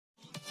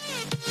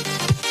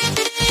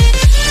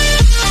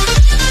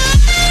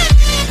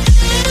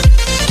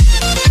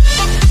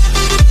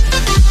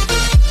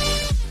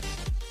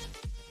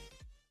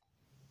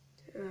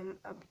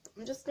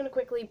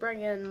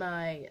bring in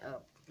my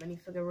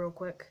minifigure real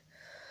quick.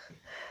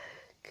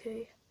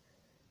 Okay,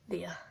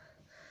 there.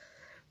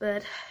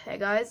 But hey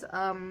guys,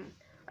 I'm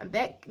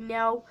back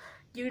now.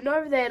 You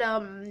know that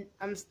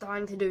I'm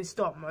starting to do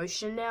stop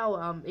motion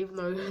now. Even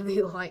though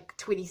they're like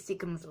 20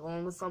 seconds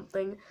long or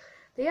something,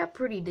 they are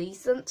pretty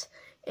decent.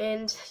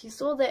 And you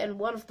saw that in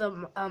one of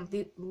them,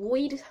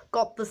 Lloyd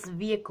got this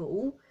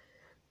vehicle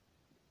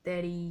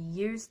that he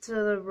used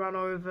to run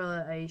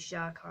over a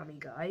shark army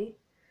guy.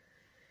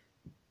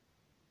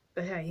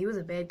 But hey, he was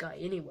a bad guy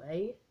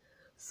anyway,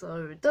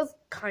 so it does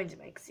kind of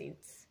make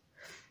sense.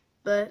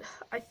 But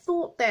I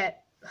thought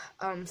that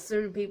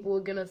soon people were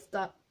gonna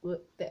start,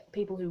 that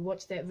people who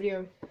watched that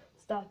video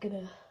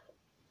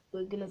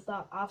were gonna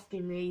start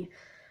asking me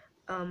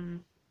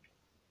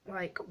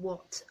like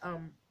what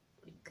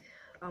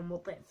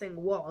that thing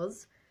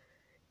was,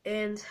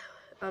 and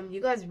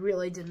you guys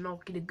really did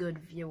not get a good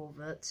view of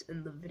it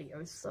in the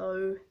video,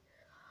 so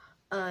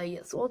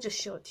yeah, so I'll just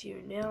show it to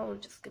you now.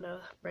 I'm just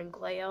gonna bring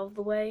Clay out of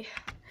the way,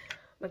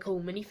 my cool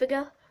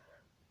minifigure.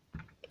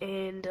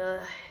 And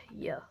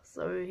yeah,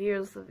 so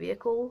here's the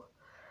vehicle.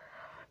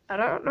 I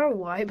don't know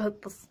why,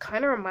 but this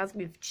kind of reminds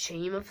me of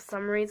Chima for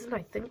some reason.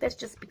 I think that's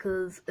just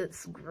because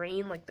it's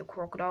green like the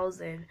crocodiles,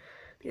 and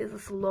there's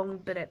this long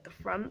bit at the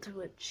front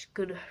which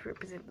could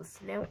represent the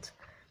snout.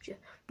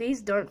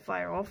 These don't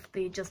fire off,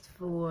 they're just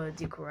for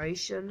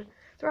decoration.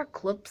 There are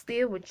clips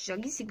there which I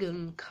guess you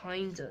can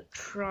kind of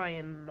try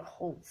and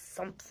hold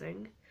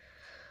something.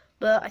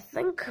 But I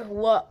think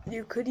what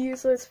you could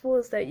use those for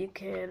is that you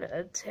can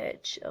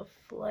attach a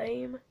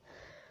flame.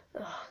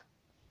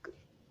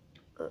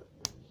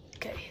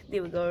 Okay,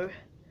 there we go.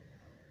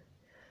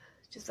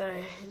 Just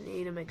I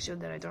need to make sure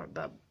that I don't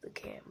bump the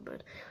cam,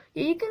 but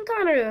yeah, you can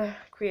kind of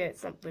create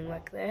something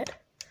like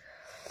that.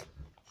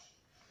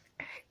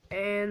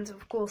 And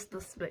of course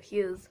this bit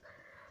here's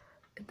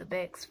at the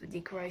back's for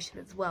decoration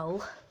as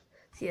well.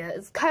 So yeah,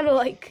 it's kind of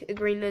like a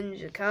green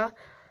ninja car.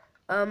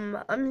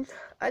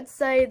 I'd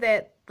say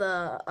that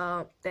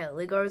the that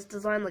Lego's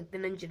design, like the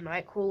Ninja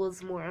Nightcrawler,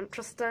 is more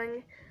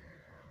interesting.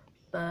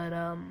 But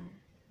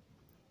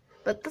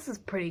this is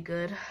pretty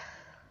good.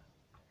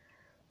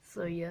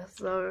 So yeah,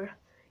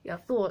 I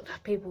thought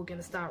people were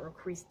gonna start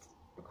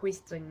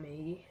requesting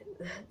me,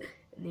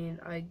 and then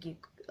I get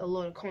a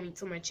lot of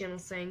comments on my channel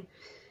saying,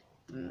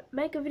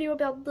 make a video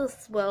about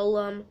this.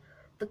 Well,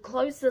 the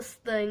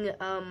closest thing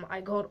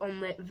I got on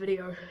that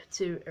video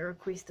to a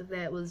request of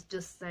that was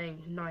just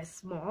saying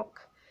nice MOC.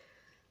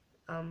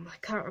 I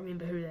can't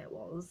remember who that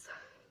was,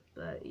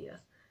 but yeah.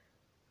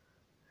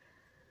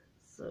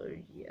 So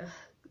yeah,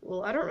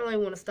 well, I don't really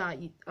want to start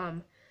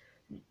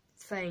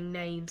saying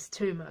names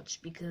too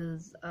much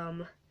because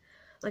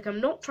like,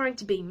 I'm not trying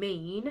to be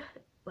mean.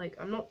 Like,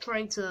 I'm not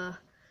trying to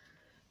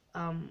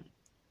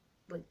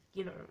like,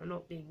 you know, I'm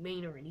not being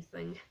mean or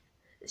anything.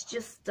 It's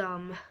just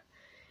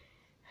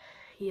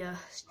yeah,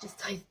 it's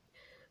just I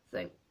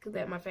think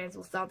that my fans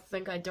will start to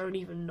think I don't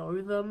even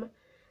know them,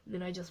 and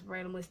then I just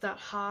randomly start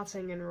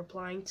hearting and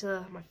replying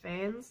to my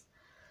fans.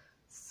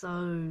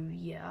 So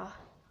yeah,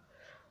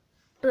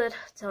 but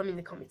tell me in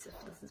the comments if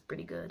this is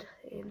pretty good,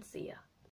 and see ya.